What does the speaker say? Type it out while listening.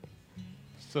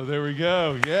So there we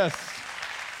go. Yes.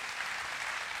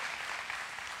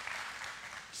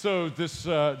 So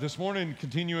this morning,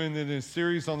 continuing in this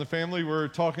series on the family, we're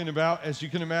talking about, as you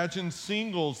can imagine,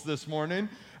 singles this morning,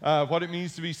 what it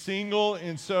means to be single.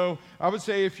 And so I would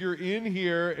say if you're in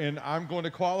here, and I'm going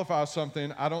to qualify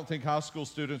something, I don't think high school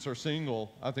students are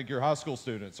single. I think you're high school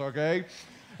students, okay?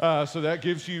 So that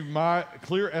gives you my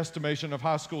clear estimation of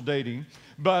high school dating.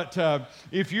 But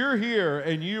if you're here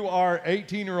and you are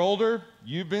 18 or older,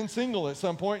 you've been single at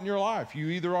some point in your life. You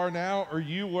either are now or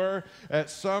you were at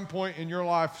some point in your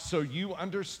life, so you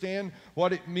understand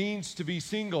what it means to be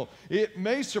single. It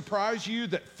may surprise you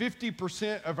that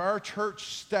 50% of our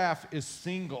church staff is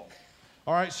single.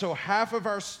 All right, so half of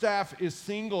our staff is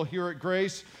single here at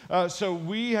Grace. So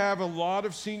we have a lot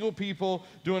of single people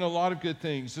doing a lot of good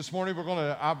things. This morning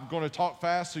I'm going to talk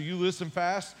fast, so you listen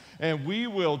fast, and we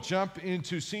will jump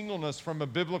into singleness from a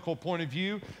biblical point of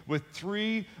view with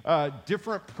three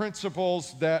different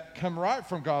principles that come right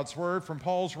from God's Word, from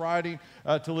Paul's writing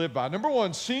to live by. Number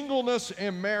one, singleness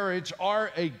and marriage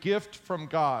are a gift from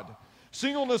God.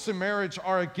 Singleness and marriage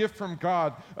are a gift from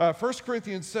God. 1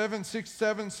 Corinthians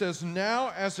 7:6-7 says,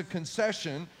 "Now as a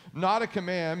concession, not a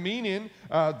command," meaning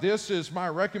this is my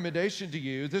recommendation to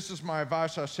you. This is my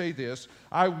advice. I say this.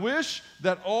 "I wish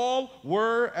that all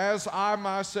were as I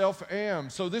myself am."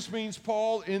 So this means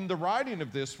Paul, in the writing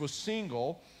of this, was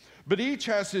single. But each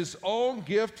has his own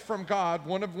gift from God,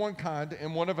 one of one kind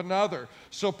and one of another.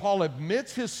 So Paul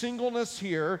admits his singleness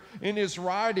here in his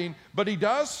writing, but he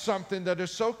does something that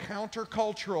is so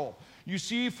countercultural. You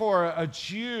see, for a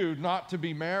Jew not to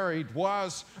be married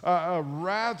was a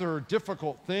rather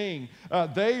difficult thing.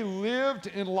 They lived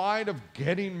in light of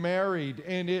getting married,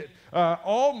 and it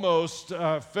almost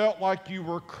felt like you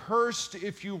were cursed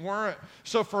if you weren't.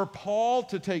 So for Paul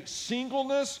to take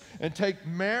singleness and take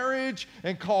marriage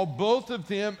and call both of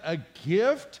them a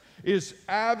gift is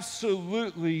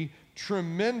absolutely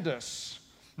tremendous.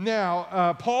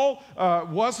 Now, Paul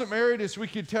wasn't married, as we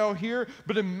could tell here,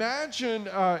 but imagine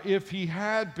if he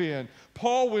had been.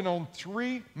 Paul went on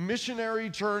 3 missionary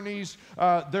journeys.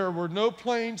 There were no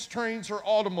planes, trains, or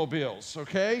automobiles,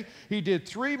 okay? He did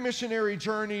 3 missionary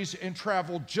journeys and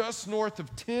traveled just north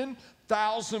of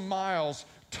 10,000 miles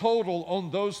total on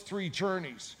those 3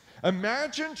 journeys.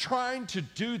 Imagine trying to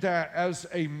do that as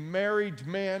a married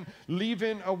man,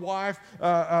 leaving a wife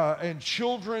and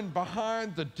children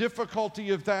behind, the difficulty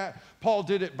of that. Paul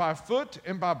did it by foot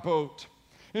and by boat.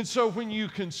 And so when you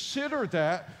consider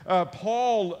that,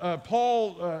 Paul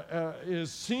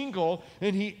is single,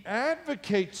 and he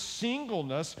advocates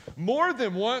singleness more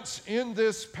than once in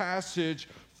this passage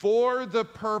for the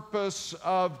purpose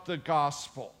of the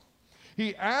gospel.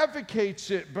 He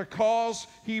advocates it because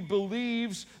he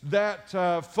believes that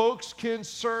folks can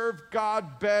serve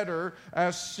God better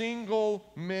as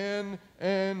single men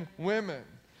and women.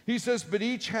 He says, but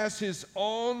each has his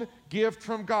own gift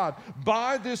from God.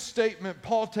 By this statement,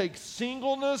 Paul takes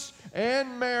singleness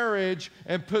and marriage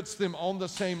and puts them on the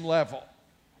same level.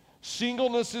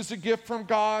 Singleness is a gift from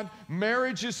God.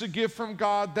 Marriage is a gift from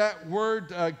God. That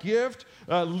word gift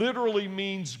literally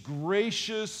means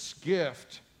gracious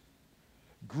gift.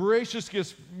 Gracious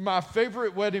gifts. My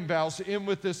favorite wedding vows end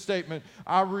with this statement.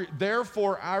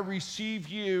 Therefore, I receive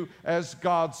you as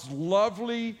God's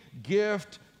lovely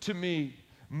gift to me.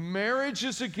 Marriage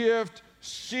is a gift.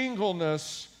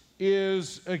 Singleness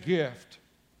is a gift.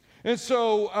 And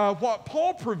so what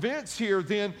Paul prevents here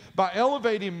then by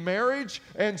elevating marriage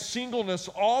and singleness,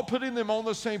 all putting them on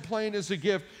the same plane as a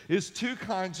gift, is 2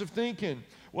 kinds of thinking.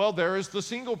 Well, there is the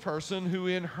single person who,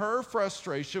 in her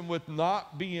frustration with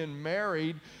not being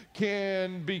married,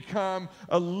 can become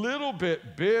a little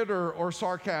bit bitter or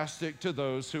sarcastic to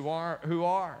those who are.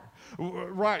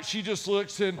 Right, she just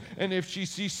looks and if she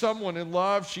sees someone in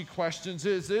love, she questions,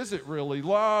 is it really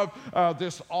love?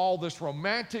 All this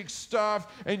romantic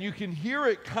stuff, and you can hear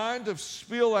it kind of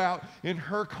spill out in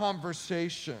her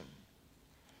conversation.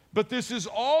 But this is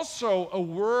also a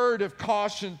word of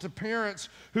caution to parents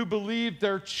who believe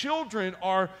their children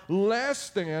are less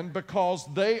than because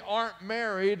they aren't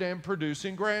married and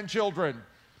producing grandchildren.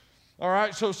 All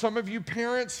right, so some of you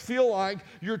parents feel like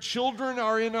your children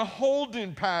are in a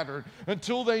holding pattern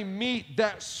until they meet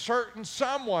that certain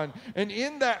someone. And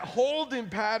in that holding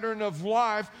pattern of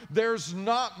life, there's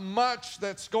not much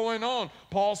that's going on.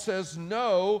 Paul says,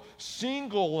 no,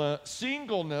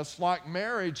 singleness like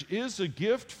marriage is a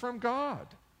gift from God.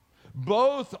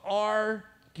 Both are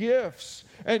gifts.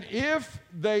 And if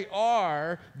they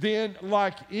are, then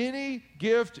like any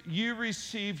gift you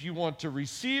receive, you want to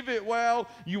receive it well,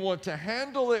 you want to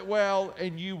handle it well,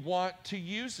 and you want to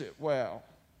use it well.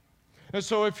 And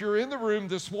so if you're in the room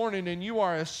this morning and you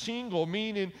are a single,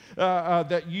 meaning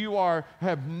that you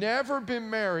have never been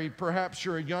married, perhaps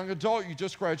you're a young adult, you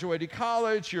just graduated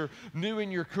college, you're new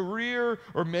in your career,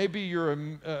 or maybe you're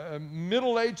a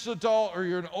middle-aged adult or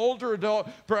you're an older adult,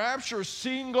 perhaps you're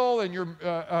single and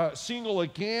you're single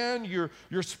again,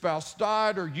 your spouse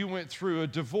died or you went through a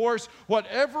divorce,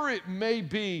 whatever it may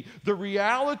be, the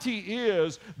reality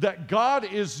is that God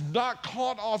is not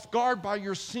caught off guard by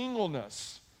your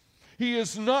singleness. He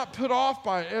is not put off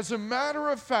by it. As a matter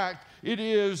of fact, it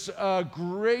is a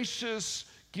gracious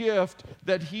gift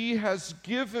that He has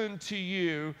given to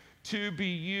you to be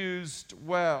used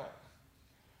well.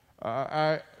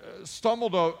 I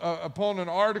stumbled upon an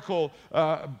article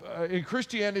in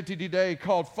Christianity Today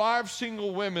called 5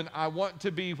 Single Women I Want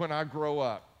to Be When I Grow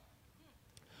Up.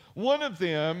 One of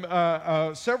them,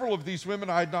 several of these women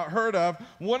I had not heard of.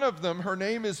 One of them, her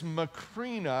name is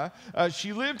Macrina.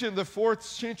 She lived in the 4th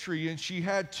century, and she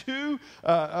had 2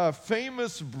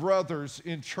 famous brothers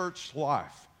in church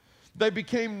life. They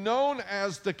became known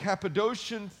as the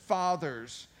Cappadocian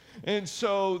Fathers. And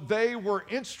so they were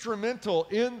instrumental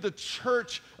in the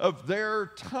church of their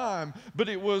time. But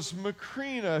it was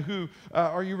Macrina who,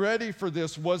 are you ready for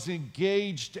this, was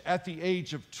engaged at the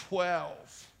age of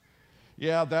 12.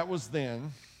 Yeah, that was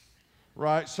then,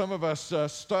 right? Some of us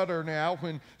stutter now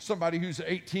when somebody who's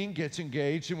 18 gets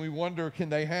engaged and we wonder, can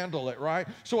they handle it, right?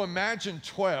 So imagine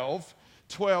 12.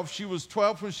 She was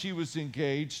 12 when she was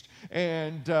engaged,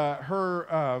 and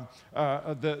the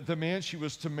man she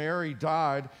was to marry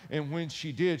died, and when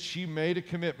she did, she made a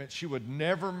commitment. She would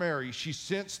never marry. She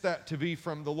sensed that to be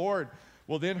from the Lord.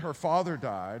 Well, then her father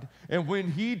died, and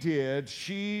when he did,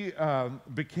 she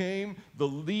became the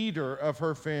leader of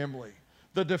her family,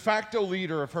 the de facto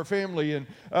leader of her family. And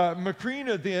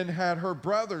Macrina then had her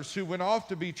brothers who went off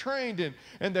to be trained,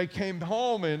 and they came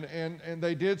home, and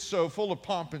they did so full of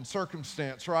pomp and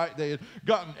circumstance, right? They had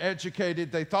gotten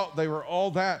educated. They thought they were all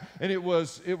that. And it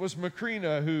was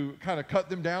Macrina who kind of cut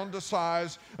them down to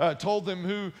size, told them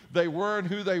who they were and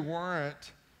who they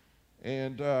weren't.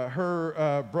 And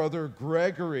her brother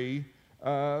Gregory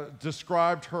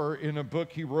described her in a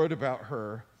book he wrote about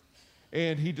her.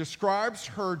 And he describes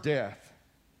her death.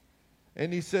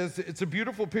 And he says, it's a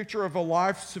beautiful picture of a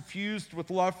life suffused with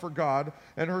love for God,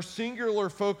 and her singular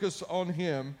focus on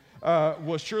Him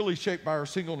was surely shaped by her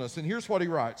singleness. And here's what he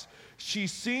writes. She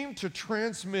seemed to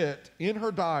transmit in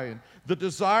her dying the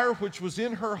desire which was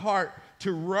in her heart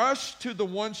to rush to the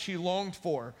one she longed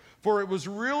for it was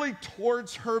really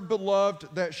towards her beloved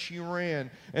that she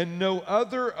ran, and no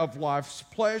other of life's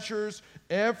pleasures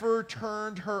ever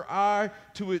turned her eye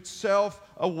to itself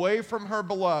away from her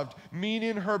beloved,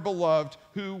 meaning her beloved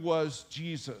who was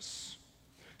Jesus.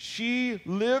 She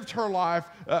lived her life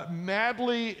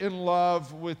madly in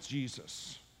love with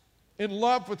Jesus, in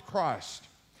love with Christ,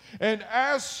 and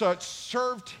as such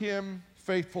served Him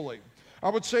faithfully. I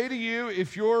would say to you,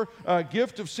 if your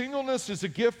gift of singleness is a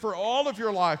gift for all of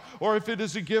your life, or if it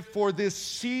is a gift for this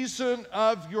season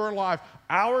of your life,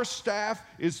 our staff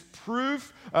is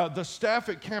proof. The staff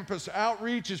at Campus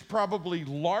Outreach is probably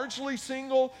largely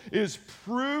single, is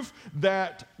proof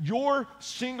that your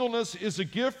singleness is a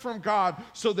gift from God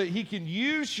so that He can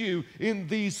use you in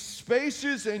these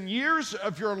spaces and years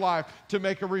of your life to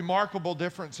make a remarkable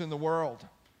difference in the world.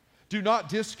 Do not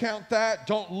discount that.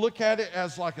 Don't look at it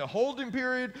as like a holding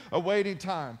period, a waiting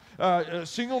time.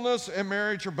 Singleness and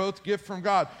marriage are both gifts from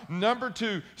God. Number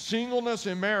 2, singleness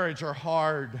and marriage are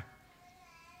hard.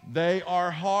 They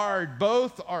are hard.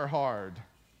 Both are hard.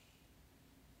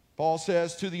 Paul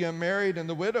says, to the unmarried and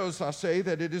the widows, I say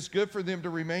that it is good for them to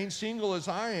remain single as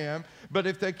I am, but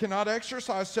if they cannot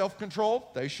exercise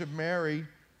self-control, they should marry.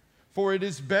 For it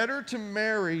is better to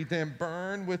marry than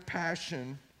burn with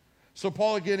passion. So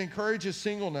Paul again encourages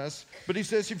singleness, but he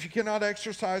says if you cannot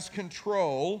exercise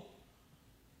control,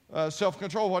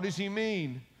 self-control, what does he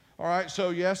mean? All right, so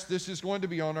yes, this is going to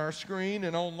be on our screen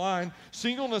and online.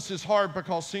 Singleness is hard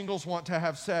because singles want to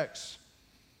have sex.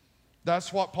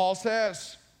 That's what Paul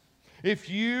says. If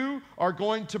you are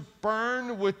going to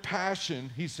burn with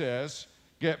passion, he says,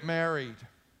 get married.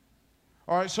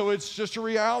 All right, so it's just a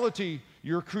reality.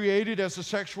 You're created as a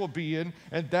sexual being,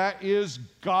 and that is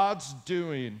God's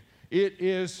doing. It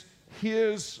is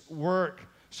His work.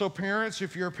 So parents,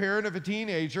 if you're a parent of a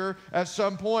teenager, at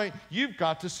some point, you've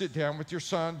got to sit down with your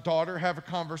son, daughter, have a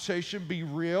conversation, be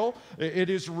real. It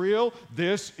is real.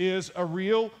 This is a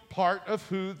real part of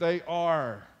who they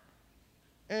are.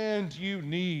 And you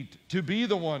need to be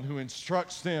the one who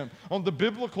instructs them on the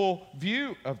biblical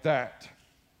view of that.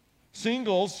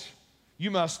 Singles, You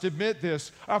must admit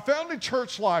this. I found in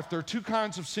church life there are two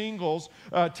kinds of singles,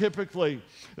 typically,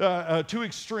 two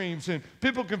extremes, and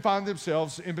people can find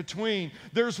themselves in between.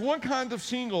 There's one kind of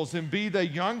singles, and be they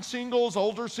young singles,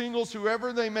 older singles,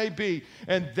 whoever they may be,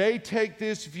 and they take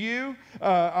this view,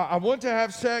 I want to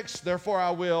have sex, therefore I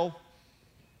will.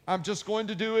 I'm just going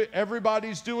to do it.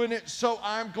 Everybody's doing it, so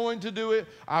I'm going to do it.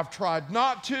 I've tried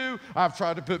not to. I've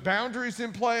tried to put boundaries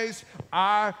in place.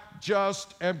 I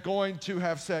just am going to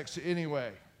have sex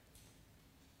anyway.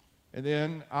 And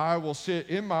then I will sit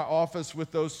in my office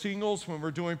with those singles when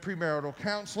we're doing premarital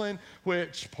counseling,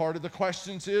 which part of the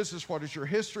questions is what is your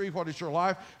history? What is your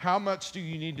life? How much do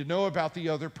you need to know about the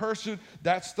other person?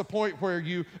 That's the point where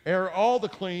you air all the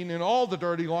clean and all the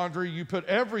dirty laundry. You put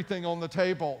everything on the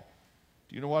table.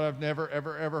 Do you know what I've never,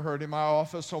 ever heard in my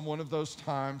office on one of those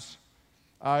times?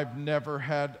 I've never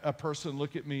had a person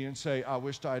look at me and say, I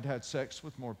wished I'd had sex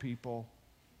with more people.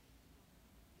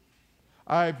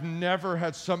 I've never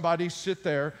had somebody sit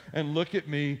there and look at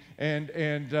me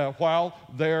and while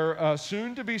their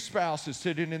soon-to-be spouse is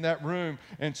sitting in that room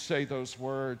and say those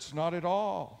words. Not at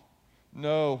all.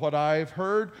 No, what I've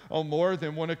heard on more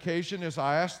than one occasion is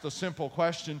I asked the simple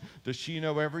question, does she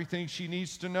know everything she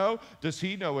needs to know? Does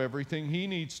he know everything he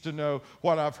needs to know?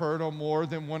 What I've heard on more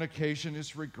than one occasion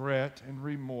is regret and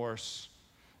remorse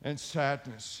and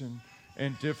sadness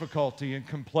and difficulty and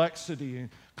complexity and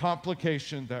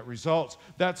complication that results.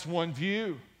 That's one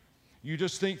view. You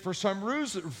just think for some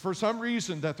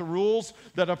reason that the rules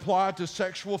that apply to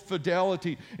sexual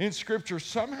fidelity in Scripture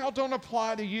somehow don't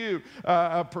apply to you.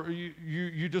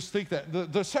 You just think that.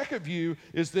 The second view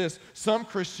is this. Some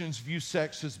Christians view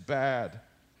sex as bad.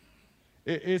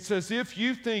 It's as if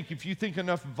you think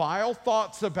enough vile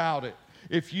thoughts about it,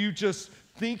 if you just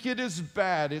think it is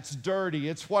bad, it's dirty,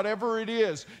 it's whatever it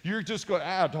is, you're just going,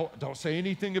 don't say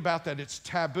anything about that, it's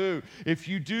taboo. If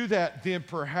you do that, then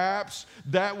perhaps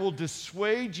that will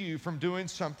dissuade you from doing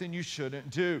something you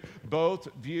shouldn't do. Both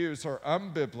views are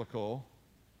unbiblical.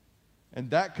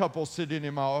 And that couple sitting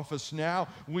in my office now,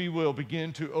 we will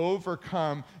begin to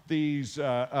overcome these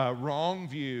wrong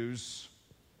views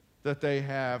that they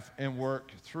have and work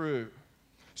through.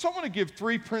 So I want to give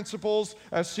 3 principles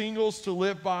as singles to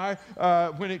live by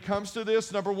when it comes to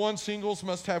this. Number 1, singles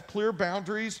must have clear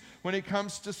boundaries when it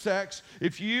comes to sex.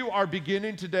 If you are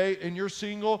beginning today and you're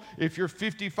single, if you're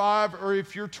 55 or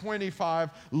if you're 25,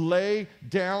 lay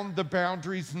down the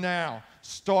boundaries now.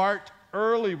 Start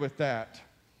early with that.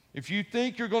 If you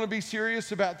think you're going to be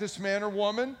serious about this man or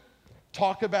woman,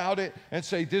 talk about it and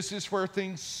say, this is where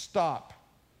things stop.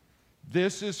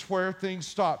 This is where things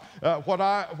stop. What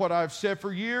I've said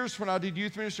for years when I did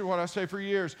youth ministry, what I say for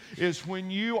years is when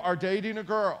you are dating a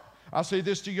girl, I say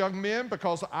this to young men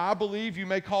because I believe, you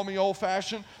may call me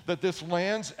old-fashioned, that this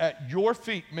lands at your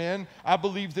feet, men. I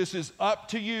believe this is up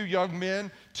to you, young men,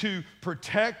 to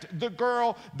protect the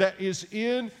girl that is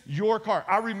in your car.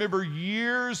 I remember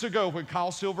years ago when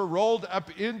Kyle Silver rolled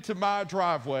up into my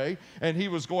driveway and he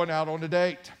was going out on a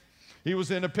date. He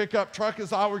was in a pickup truck,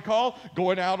 as I recall,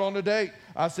 going out on a date.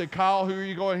 I said, Kyle, who are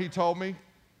you going? He told me.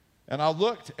 And I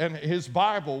looked, and his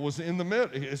Bible was in the middle.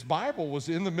 His Bible was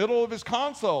in the middle of his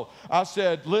console. I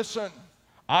said, listen,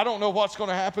 I don't know what's going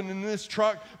to happen in this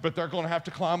truck, but they're going to have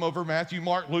to climb over Matthew,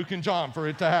 Mark, Luke, and John for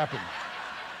it to happen.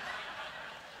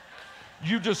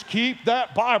 You just keep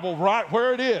that Bible right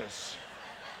where it is.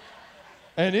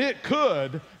 And it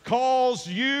could cause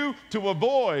you to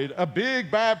avoid a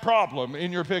big, bad problem in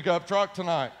your pickup truck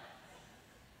tonight.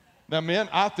 Now, men,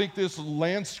 I think this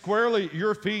lands squarely at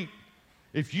your feet.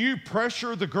 If you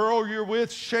pressure the girl you're with,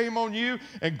 shame on you.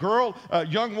 And girl,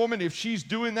 young woman, if he's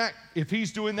doing that,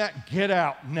 get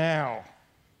out now.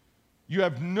 You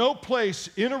have no place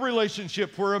in a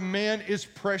relationship where a man is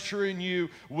pressuring you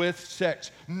with sex.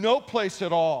 No place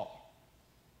at all.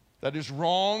 That is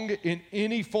wrong in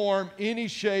any form, any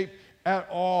shape at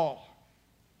all.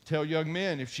 Tell young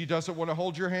men, if she doesn't want to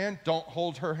hold your hand, don't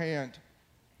hold her hand.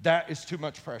 That is too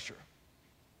much pressure.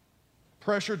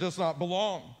 Pressure does not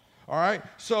belong. All right?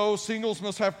 So singles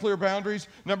must have clear boundaries.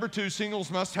 Number 2, singles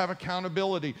must have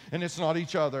accountability. And it's not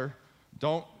each other.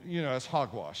 Don't, it's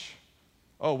hogwash.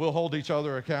 Oh, we'll hold each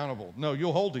other accountable. No,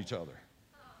 you'll hold each other.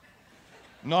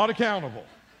 Not accountable.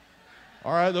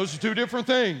 All right? Those are 2 different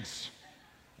things.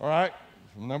 All right,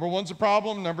 number 1's a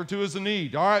problem, number 2 is a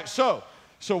need. All right, so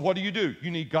what do?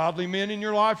 You need godly men in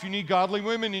your life, you need godly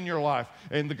women in your life.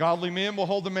 And the godly men will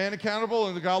hold the man accountable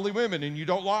and the godly women. And you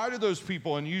don't lie to those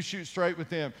people and you shoot straight with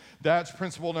them. That's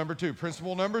principle number 2.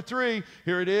 Principle number 3,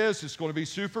 here it is. It's going to be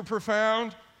super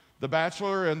profound. The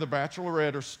bachelor and the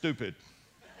bachelorette are stupid.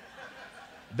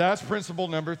 That's principle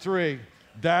number 3.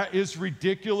 That is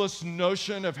ridiculous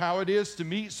notion of how it is to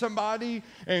meet somebody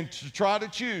and to try to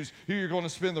choose who you're going to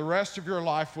spend the rest of your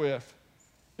life with.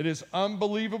 It is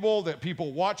unbelievable that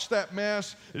people watch that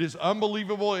mess. It is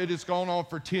unbelievable it has gone on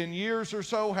for 10 years or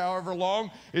so, however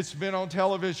long it's been on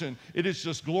television. It is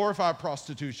just glorified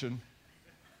prostitution.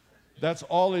 That's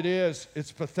all it is.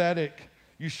 It's pathetic.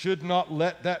 You should not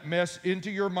let that mess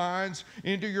into your minds,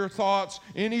 into your thoughts,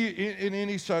 in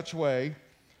any such way.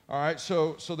 All right,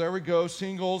 so there we go.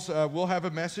 Singles, we'll have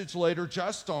a message later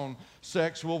just on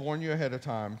sex. We'll warn you ahead of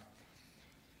time.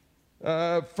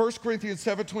 1 Corinthians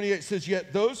 7:28 says,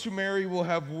 yet those who marry will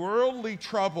have worldly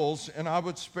troubles, and I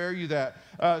would spare you that.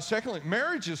 Secondly,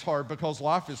 marriage is hard because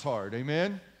life is hard.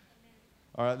 Amen?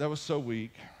 All right, that was so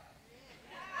weak.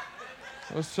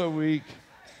 That was so weak.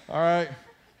 All right,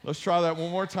 let's try that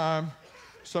one more time.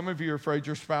 Some of you are afraid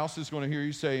your spouse is going to hear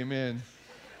you say amen.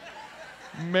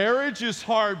 Marriage is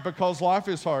hard because life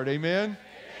is hard. Amen? Amen?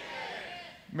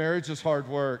 Marriage is hard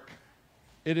work.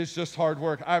 It is just hard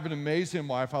work. I have an amazing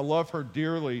wife. I love her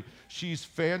dearly. She's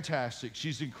fantastic.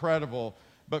 She's incredible.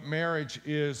 But marriage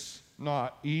is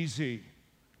not easy.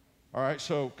 All right,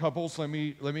 so couples, let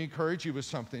me encourage you with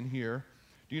something here.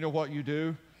 Do you know what you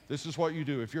do? This is what you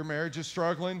do. If your marriage is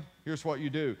struggling, here's what you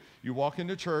do. You walk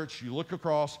into church, you look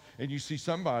across, and you see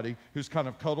somebody who's kind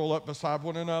of cuddled up beside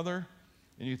one another,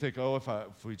 and you think, oh,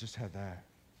 if we just had that,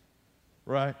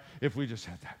 right? If we just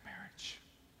had that marriage.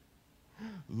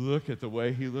 Look at the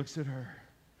way he looks at her.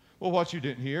 Well, what you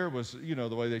didn't hear was,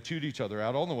 the way they chewed each other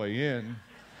out on the way in.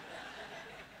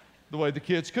 The way the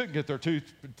kids couldn't get their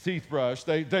teeth brushed.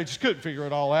 They just couldn't figure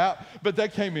it all out. But they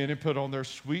came in and put on their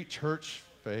sweet church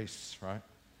face, right?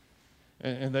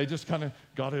 And they just kind of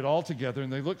got it all together,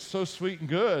 and they looked so sweet and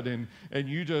good. And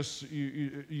you just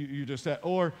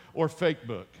or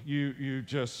Facebook. You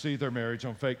just see their marriage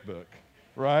on Facebook,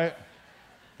 right?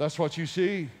 That's what you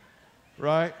see,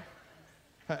 right?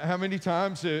 How many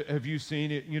times have you seen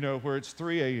it, where it's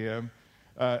 3 a.m.,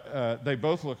 they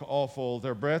both look awful,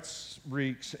 their breath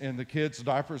reeks, and the kid's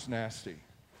diaper's nasty?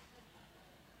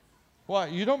 Why?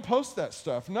 You don't post that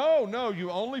stuff. No,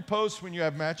 you only post when you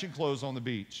have matching clothes on the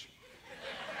beach.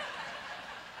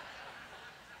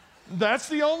 That's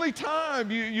the only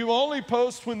time. You only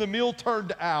post when the meal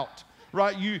turned out.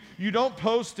 Right, you don't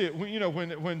post it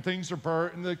when things are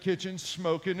burnt and the kitchen's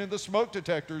smoking and the smoke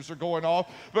detectors are going off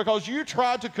because you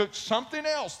tried to cook something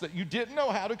else that you didn't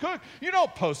know how to cook. You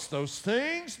don't post those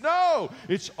things. No,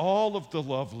 it's all of the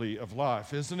lovely of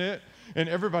life, isn't it? And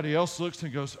everybody else looks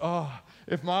and goes, oh,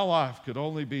 if my life could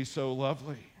only be so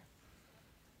lovely.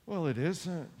 Well, it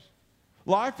isn't.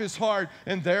 Life is hard,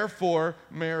 and therefore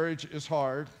marriage is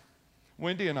hard.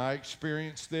 Wendy and I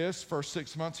experienced this first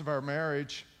 6 months of our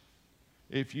marriage.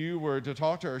 If you were to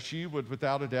talk to her, she would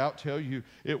without a doubt tell you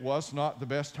it was not the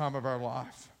best time of our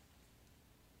life.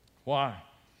 Why?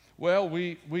 Well,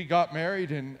 we got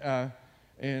married, and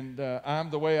I'm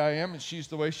the way I am, and she's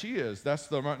the way she is. That's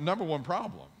the number one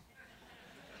problem,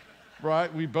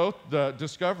 right? We both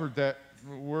discovered that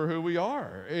we're who we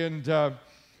are,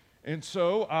 and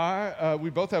so we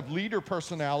both have leader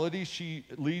personalities. She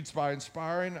leads by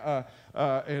inspiring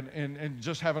and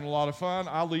just having a lot of fun.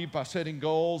 I lead by setting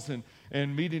goals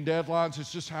and meeting deadlines.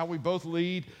 It's just how we both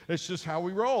lead. It's just how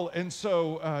we roll. And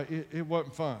so it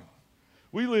wasn't fun.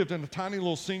 We lived in a tiny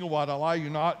little single wide, I lie you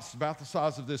not. It's about the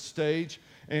size of this stage.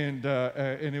 And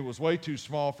it was way too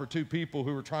small for two people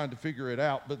who were trying to figure it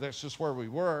out. But that's just where we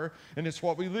were. And it's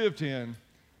what we lived in.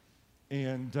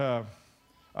 And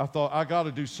I thought, I got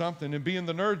to do something. And being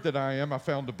the nerd that I am, I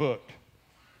found a book.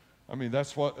 I mean,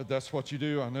 that's what you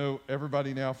do. I know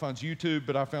everybody now finds YouTube,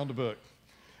 but I found a book.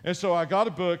 And so I got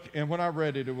a book, and when I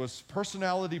read it, it was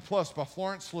Personality Plus by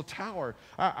Florence Littauer.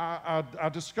 I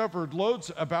discovered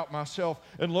loads about myself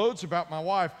and loads about my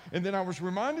wife, and then I was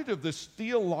reminded of this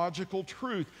theological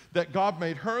truth that God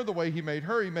made her the way He made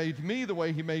her. He made me the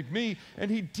way He made me, and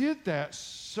He did that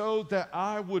so that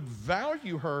I would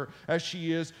value her as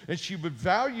she is, and she would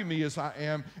value me as I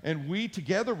am, and we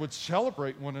together would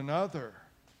celebrate one another.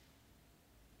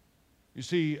 You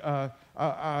see,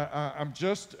 I'm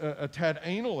just a tad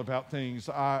anal about things.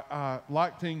 I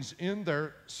like things in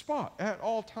their spot at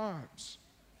all times.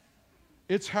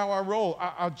 It's how I roll.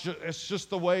 It's just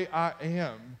the way I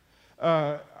am.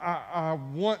 I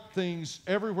want things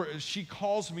everywhere. She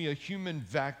calls me a human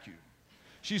vacuum.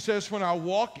 She says when I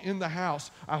walk in the house,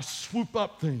 I swoop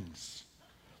up things.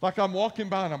 Like I'm walking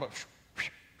by and I'm like,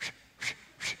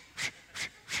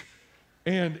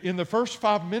 and in the first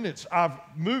 5 minutes, I've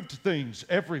moved things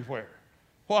everywhere.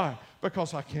 Why?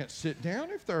 Because I can't sit down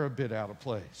if they're a bit out of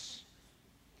place.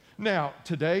 Now,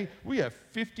 today, we have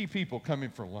 50 people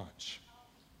coming for lunch.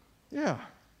 Yeah.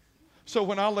 So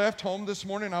when I left home this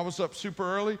morning, I was up super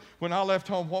early. When I left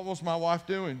home, what was my wife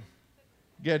doing?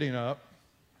 Getting up.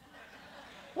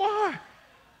 Why?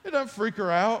 It doesn't freak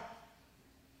her out.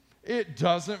 It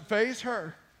doesn't faze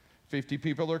her. 50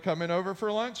 people are coming over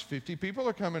for lunch. 50 people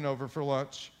are coming over for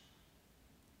lunch.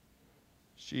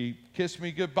 She kissed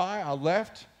me goodbye. I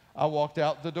left. I walked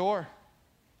out the door.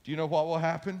 Do you know what will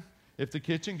happen? If the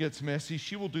kitchen gets messy,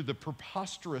 she will do the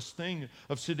preposterous thing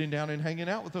of sitting down and hanging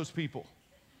out with those people.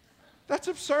 That's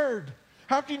absurd.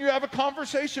 How can you have a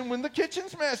conversation when the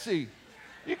kitchen's messy?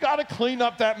 You got to clean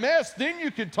up that mess, then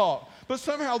you can talk. But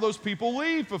somehow those people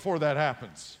leave before that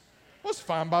happens. Well, it's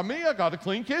fine by me. I got a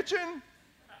clean kitchen.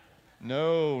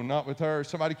 No, not with her.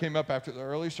 Somebody came up after the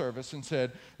early service and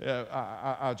said,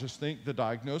 I just think the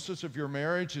diagnosis of your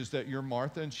marriage is that you're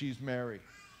Martha and she's Mary.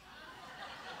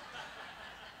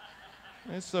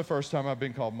 It's the first time I've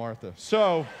been called Martha.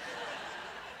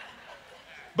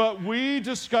 But we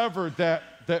discovered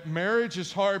that marriage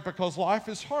is hard because life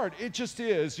is hard. It just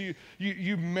is.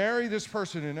 You marry this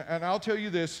person, and I'll tell you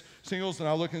this, singles, and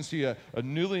I'll look and see a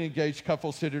newly engaged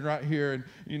couple sitting right here, and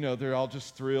they're all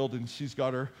just thrilled, and she's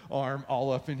got her arm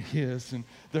all up in his, and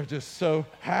they're just so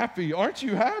happy. Aren't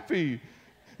you happy?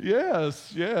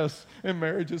 Yes. And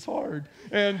marriage is hard.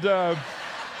 And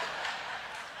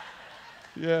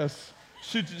yes.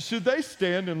 Should they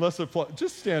stand and let's applaud?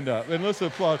 Just stand up and let's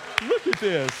applaud. Look at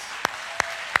this.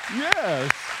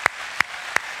 Yes.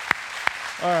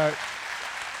 All right.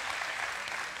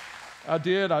 I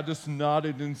did. I just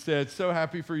nodded and said, so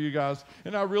happy for you guys.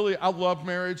 And I love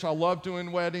marriage. I love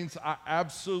doing weddings. I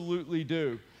absolutely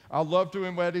do. I love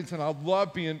doing weddings, and I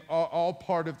love being all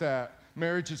part of that.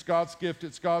 Marriage is God's gift,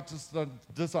 it's God's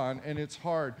design, and it's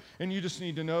hard. And you just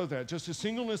need to know that. Just as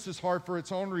singleness is hard for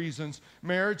its own reasons,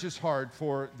 marriage is hard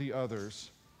for the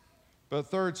others. But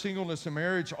third, singleness and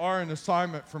marriage are an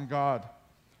assignment from God.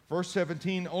 Verse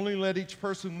 17, only let each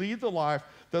person lead the life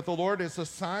that the Lord has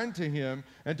assigned to him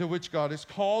and to which God has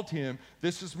called him.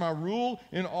 This is my rule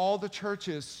in all the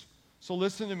churches. So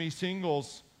listen to me,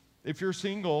 singles. If you're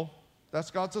single,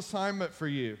 that's God's assignment for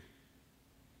you.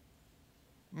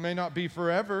 May not be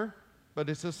forever, but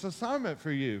it's his assignment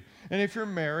for you. And if you're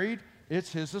married,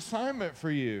 it's his assignment for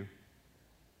you.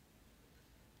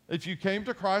 If you came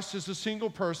to Christ as a single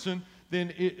person,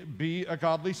 then be a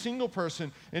godly single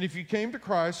person. And if you came to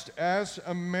Christ as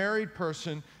a married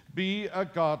person, be a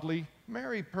godly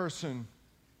married person.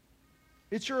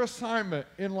 It's your assignment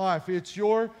in life. It's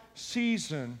your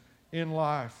season in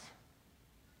life.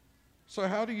 So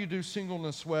how do you do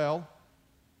singleness well?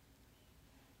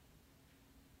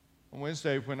 On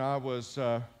Wednesday, when I was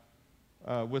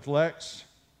with Lex,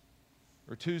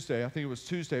 or Tuesday, I think it was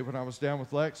Tuesday, when I was down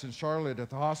with Lex and Charlotte at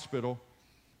the hospital,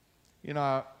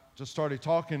 I just started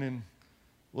talking, and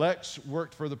Lex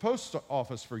worked for the post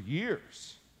office for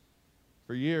years.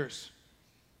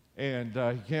 And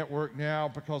he can't work now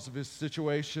because of his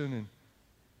situation, and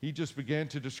he just began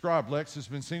to describe, Lex has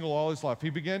been single all his life. He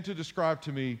began to describe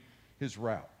to me his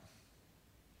route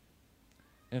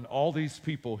and all these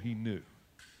people he knew,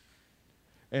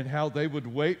 and how they would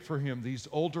wait for him. These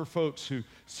older folks who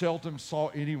seldom saw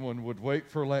anyone would wait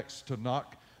for Lex to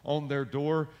knock on their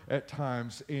door at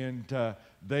times, and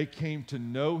they came to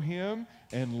know him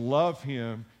and love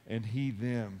him, and he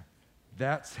them.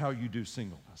 That's how you do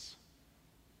singleness.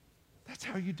 That's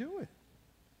how you do it.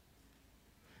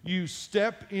 You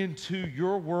step into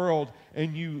your world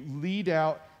and you lead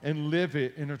out and live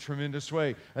it in a tremendous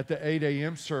way. At the 8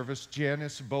 a.m. service,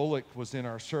 Janice Bullock was in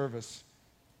our service.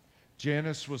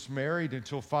 Janice was married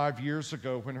until 5 years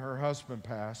ago when her husband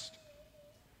passed.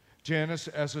 Janice,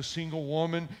 as a single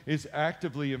woman, is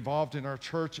actively involved in our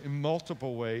church in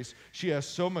multiple ways. She has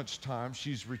so much time.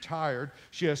 She's retired.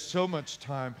 She has so much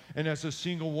time. And as a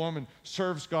single woman,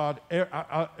 serves God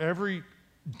every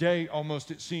day almost,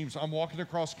 it seems. I'm walking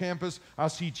across campus, I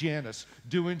see Janice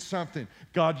doing something.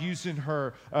 God using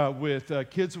her with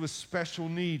kids with special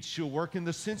needs. She'll work in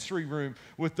the sensory room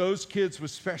with those kids with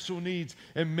special needs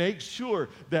and make sure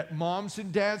that moms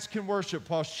and dads can worship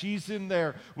while she's in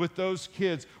there with those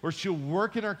kids. Or she'll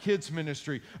work in our kids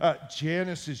ministry.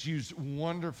 Janice is used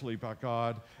wonderfully by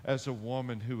God as a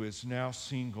woman who is now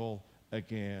single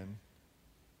again.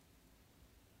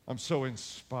 I'm so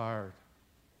inspired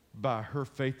by her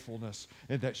faithfulness,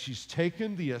 and that she's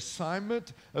taken the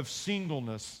assignment of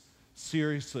singleness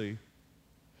seriously.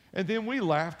 And then we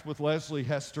laughed with Leslie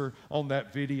Hester on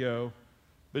that video.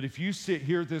 But if you sit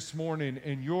here this morning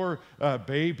and your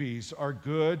babies are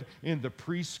good in the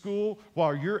preschool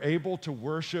while you're able to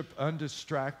worship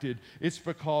undistracted, it's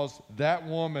because that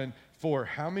woman, for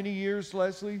how many years,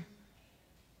 Leslie?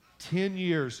 10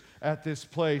 years at this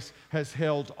place, has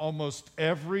held almost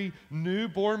every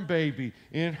newborn baby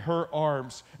in her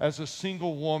arms as a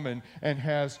single woman and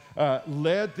has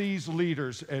led these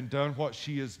leaders and done what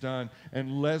she has done.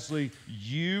 And Leslie,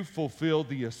 you fulfilled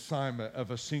the assignment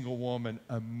of a single woman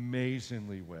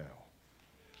amazingly well.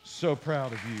 So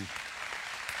proud of you.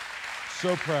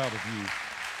 So proud of you.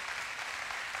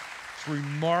 It's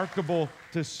remarkable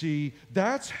to see.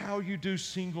 That's how you do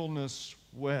singleness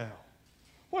well.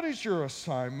 What is your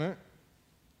assignment?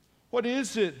 What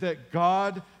is it that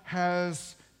God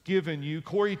has given you?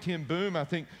 Corrie ten Boom, I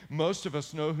think most of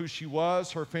us know who she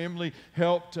was. Her family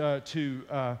helped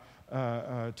to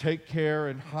take care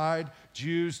and hide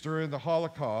Jews during the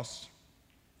Holocaust.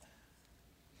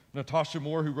 Natasha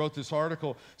Moore, who wrote this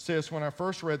article, says, when I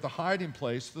first read The Hiding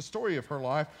Place, the story of her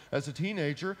life as a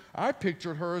teenager, I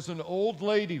pictured her as an old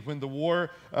lady when the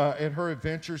war and her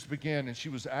adventures began, and she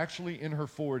was actually in her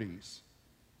 40s.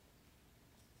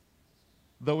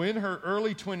 Though in her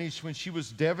early 20s, when she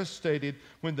was devastated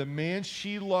when the man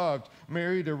she loved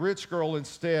married a rich girl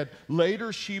instead,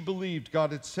 later she believed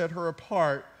God had set her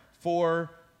apart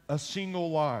for a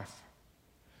single life.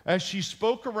 As she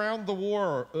spoke around the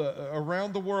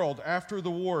world after the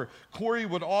war, Corrie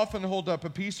would often hold up a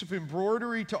piece of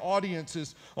embroidery to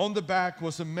audiences. On the back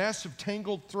was a mess of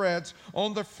tangled threads.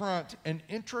 On the front, an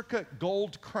intricate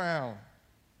gold crown.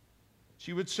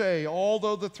 She would say,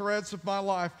 although the threads of my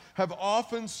life have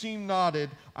often seemed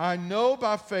knotted, I know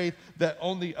by faith that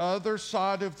on the other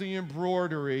side of the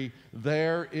embroidery,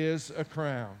 there is a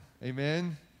crown.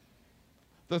 Amen?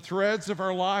 The threads of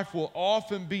our life will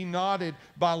often be knotted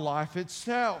by life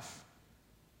itself.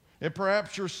 And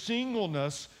perhaps your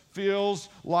singleness feels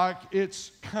like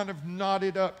it's kind of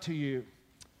knotted up to you.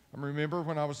 I remember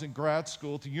when I was in grad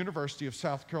school at the University of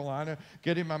South Carolina,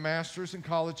 getting my master's in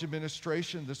college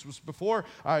administration. This was before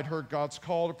I had heard God's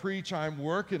call to preach. I'm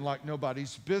working like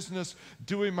nobody's business,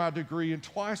 doing my degree in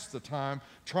twice the time,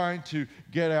 trying to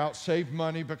get out, save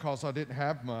money because I didn't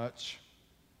have much.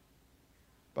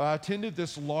 But I attended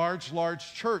this large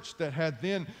church that had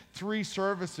then 3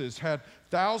 services, had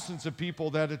thousands of people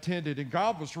that attended, and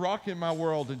God was rocking my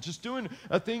world and just doing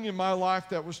a thing in my life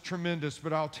that was tremendous.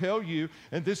 But I'll tell you,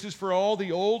 and this is for all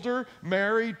the older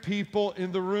married people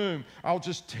in the room, I'll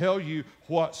just tell you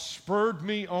what spurred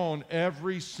me on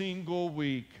every single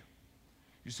week.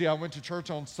 You see, I went to church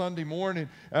on Sunday morning,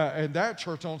 and that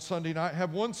church on Sunday night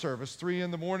had one service, 3 in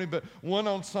the morning, but one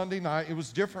on Sunday night. It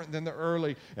was different than the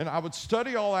early. And I would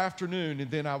study all afternoon,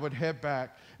 and then I would head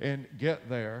back and get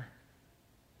there.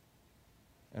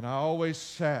 And I always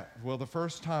sat, the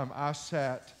first time I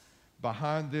sat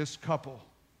behind this couple,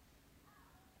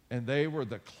 and they were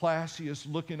the classiest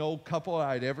looking old couple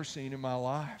I'd ever seen in my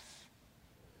life.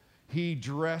 He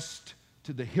dressed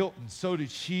to the hilt, and so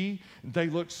did she. And they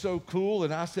looked so cool,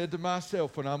 and I said to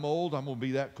myself, when I'm old, I'm going to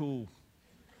be that cool.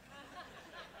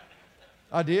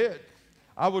 I did.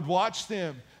 I would watch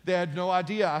them. They had no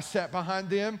idea. I sat behind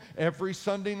them every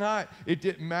Sunday night. It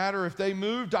didn't matter if they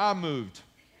moved, I moved.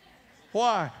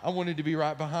 Why? I wanted to be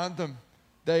right behind them.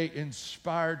 They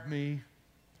inspired me.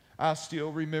 I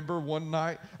still remember one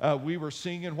night we were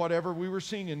singing whatever we were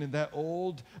singing, and that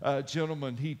old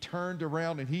gentleman, he turned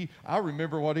around, and I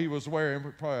remember what he was wearing.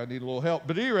 Probably I need a little help.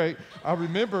 But at any rate, I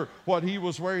remember what he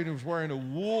was wearing. He was wearing a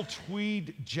wool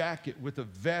tweed jacket with a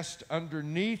vest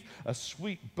underneath, a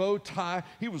sweet bow tie.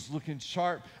 He was looking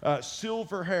sharp,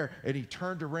 silver hair. And he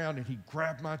turned around, and he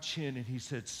grabbed my chin, and he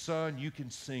said, son, you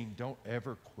can sing. Don't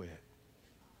ever quit.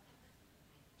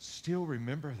 Still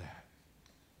remember that.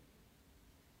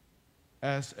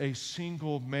 As a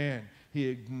single man, he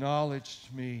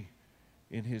acknowledged me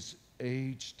in his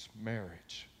aged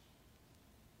marriage.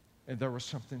 And there was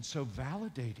something so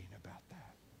validating about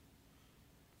that.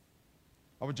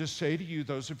 I would just say to you,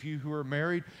 those of you who are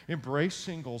married, embrace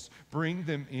singles, bring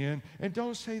them in, and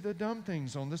don't say the dumb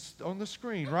things on the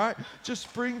screen, right?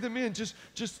 Just bring them in.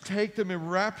 Just take them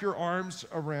and wrap your arms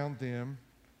around them.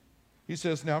 He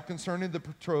says, now concerning the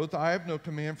betrothed, I have no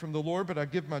command from the Lord, but I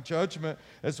give my judgment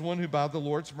as one who by the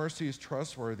Lord's mercy is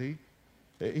trustworthy.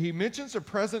 He mentions a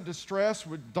present distress.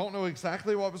 We don't know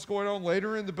exactly what was going on.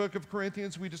 Later in the book of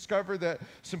Corinthians, we discover that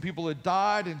some people had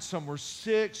died and some were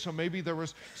sick, so maybe there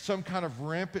was some kind of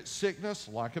rampant sickness,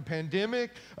 like a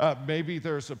pandemic. Maybe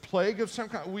there's a plague of some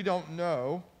kind. We don't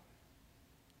know.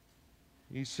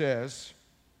 He says,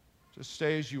 just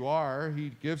stay as you are. He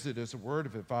gives it as a word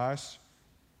of advice.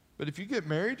 But if you get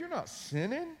married, you're not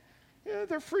sinning. Yeah,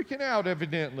 they're freaking out,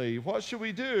 evidently. What should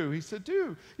we do? He said,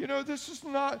 this is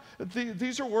not,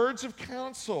 these are words of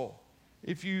counsel.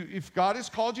 If God has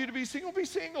called you to be single, be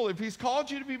single. If he's called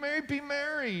you to be married, be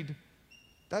married.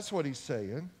 That's what he's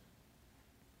saying.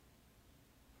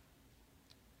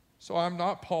 So I'm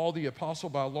not Paul the apostle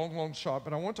by a long, long shot,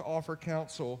 but I want to offer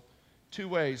counsel two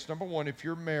ways. Number one, if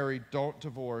you're married, don't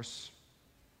divorce.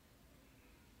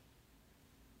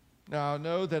 Now, I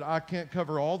know that I can't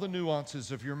cover all the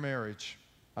nuances of your marriage.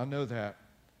 I know that.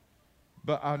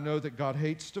 But I know that God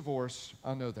hates divorce.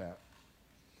 I know that.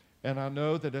 And I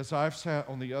know that as I've sat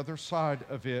on the other side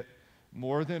of it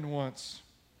more than once,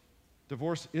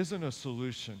 divorce isn't a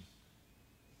solution.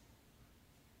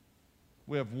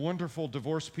 We have wonderful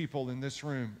divorced people in this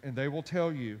room, and they will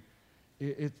tell you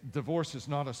divorce is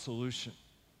not a solution.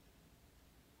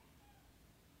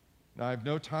 Now, I have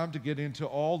no time to get into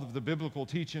all of the biblical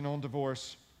teaching on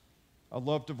divorce. I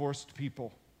love divorced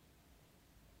people.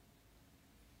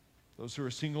 Those who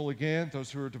are single again,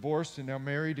 those who are divorced and now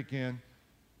married again,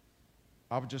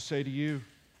 I would just say to you,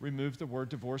 remove the word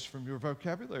divorce from your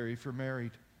vocabulary if you're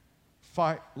married.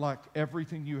 Fight like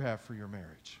everything you have for your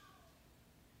marriage.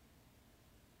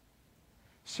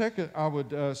 Second, I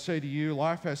would say to you,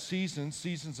 life has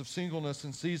seasons of singleness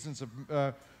and seasons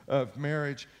of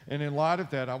marriage. And in light of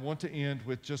that, I want to end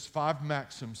with just 5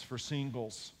 maxims for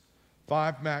singles.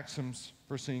 5 maxims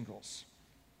for singles.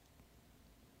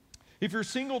 If you're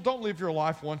single, don't live your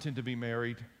life wanting to be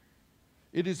married.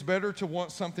 It is better to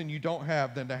want something you don't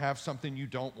have than to have something you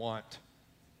don't want.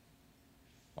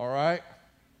 All right?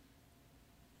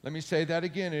 Let me say that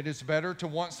again. It is better to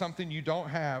want something you don't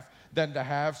have than to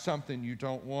have something you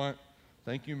don't want.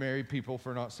 Thank you, married people,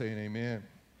 for not saying amen.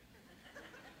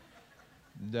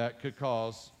 That could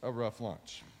cause a rough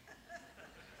lunch.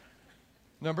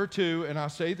 Number 2, and I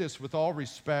say this with all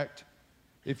respect,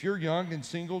 if you're young and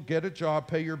single, get a job,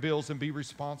 pay your bills, and be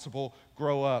responsible.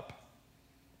 Grow up.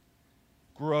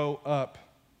 Grow up.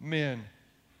 Men,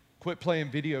 quit playing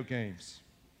video games.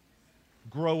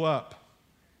 Grow up.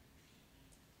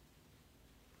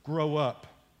 Grow up.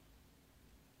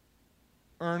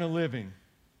 Earn a living.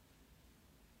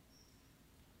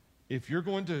 If you're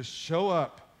going to show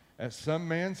up at some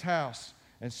man's house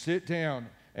and sit down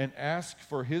and ask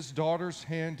for his daughter's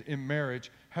hand in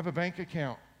marriage, have a bank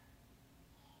account.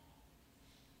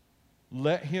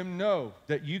 Let him know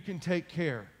that you can take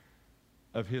care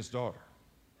of his daughter.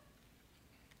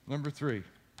 Number 3,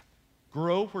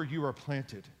 grow where you are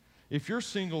planted. If you're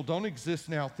single, don't exist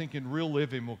now thinking real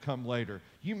living will come later.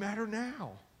 You matter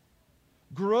now.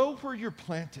 Grow where you're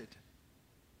planted.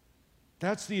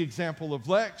 That's the example of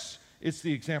Lex. It's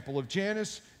the example of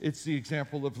Janice. It's the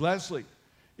example of Leslie.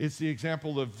 It's the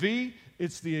example of V.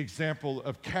 It's the example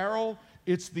of Carol.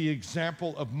 It's the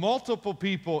example of multiple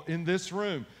people in this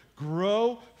room.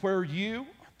 Grow where you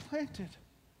are planted.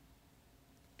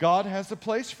 God has a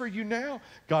place for you now.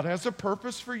 God has a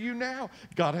purpose for you now.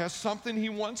 God has something He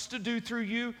wants to do through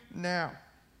you now.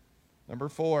 Number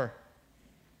 4,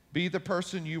 be the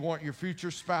person you want your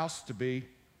future spouse to be.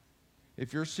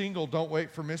 If you're single, don't wait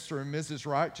for Mr. and Mrs.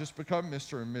 Right. Just become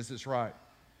Mr. and Mrs. Right.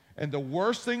 And the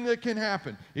worst thing that can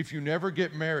happen if you never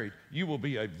get married, you will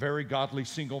be a very godly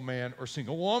single man or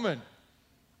single woman.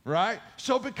 Right?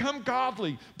 So become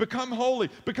godly, become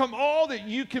holy, become all that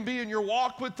you can be in your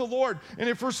walk with the Lord. And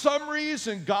if for some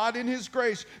reason God in His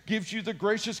grace gives you the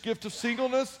gracious gift of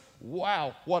singleness,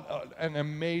 wow, what an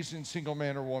amazing single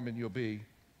man or woman you'll be.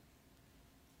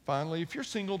 Finally, if you're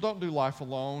single, don't do life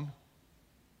alone.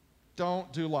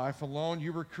 Don't do life alone.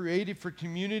 You were created for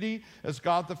community as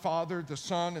God the Father, the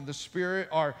Son, and the Spirit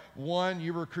are one.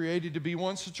 You were created to be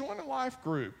one. So join a life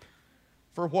group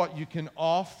for what you can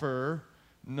offer,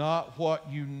 not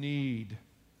what you need.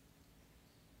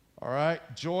 All right?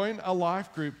 Join a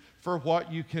life group for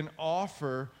what you can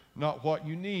offer, not what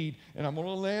you need. And I'm going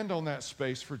to land on that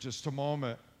space for just a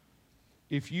moment.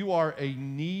 If you are a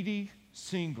needy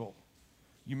single,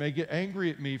 you may get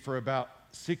angry at me for about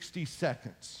 60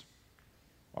 seconds.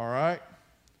 All right?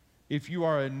 If you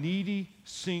are a needy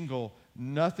single,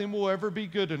 nothing will ever be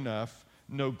good enough.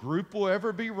 No group will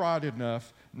ever be right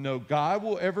enough. No guy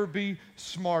will ever be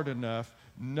smart enough.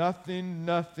 Nothing,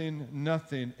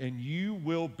 and you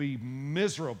will be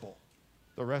miserable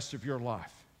the rest of your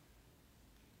life.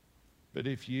 But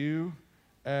if you,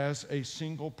 as a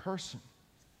single person,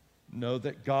 know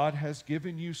that God has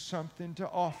given you something to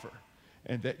offer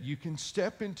and that you can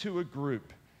step into a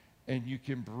group and you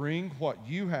can bring what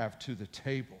you have to the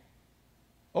table,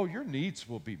 oh, your needs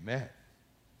will be met.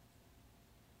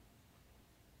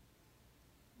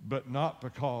 But not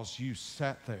because you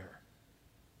sat there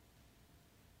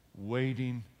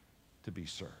waiting to be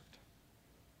served.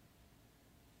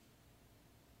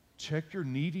 Check your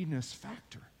neediness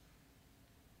factor.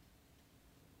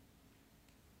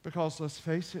 Because let's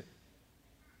face it,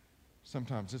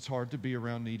 sometimes it's hard to be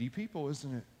around needy people,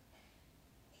 isn't it?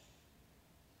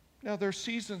 Now, there are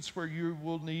seasons where you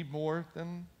will need more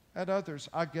than at others.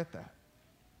 I get that.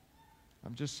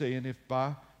 I'm just saying, if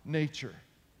by nature,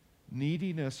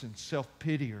 neediness and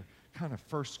self-pity are kind of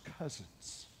first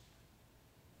cousins,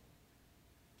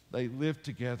 they live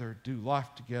together, do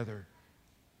life together,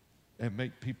 and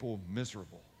make people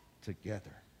miserable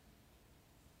together.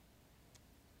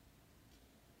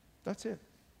 That's it.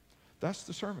 That's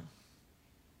the sermon.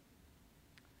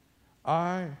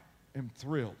 I am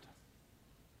thrilled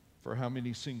for how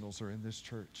many singles are in this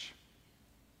church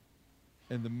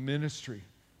and the ministry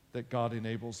that God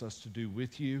enables us to do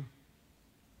with you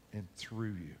and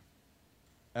through you.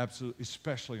 Absolutely,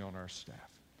 especially on our staff.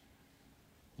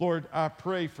 Lord, I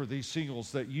pray for these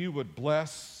singles that you would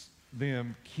bless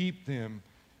them, keep them,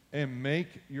 and make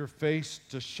your face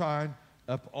to shine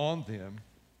upon them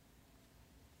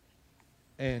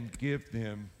and give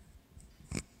them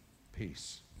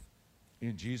peace.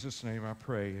 In Jesus' name I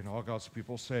pray, and all God's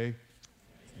people say,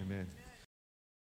 amen.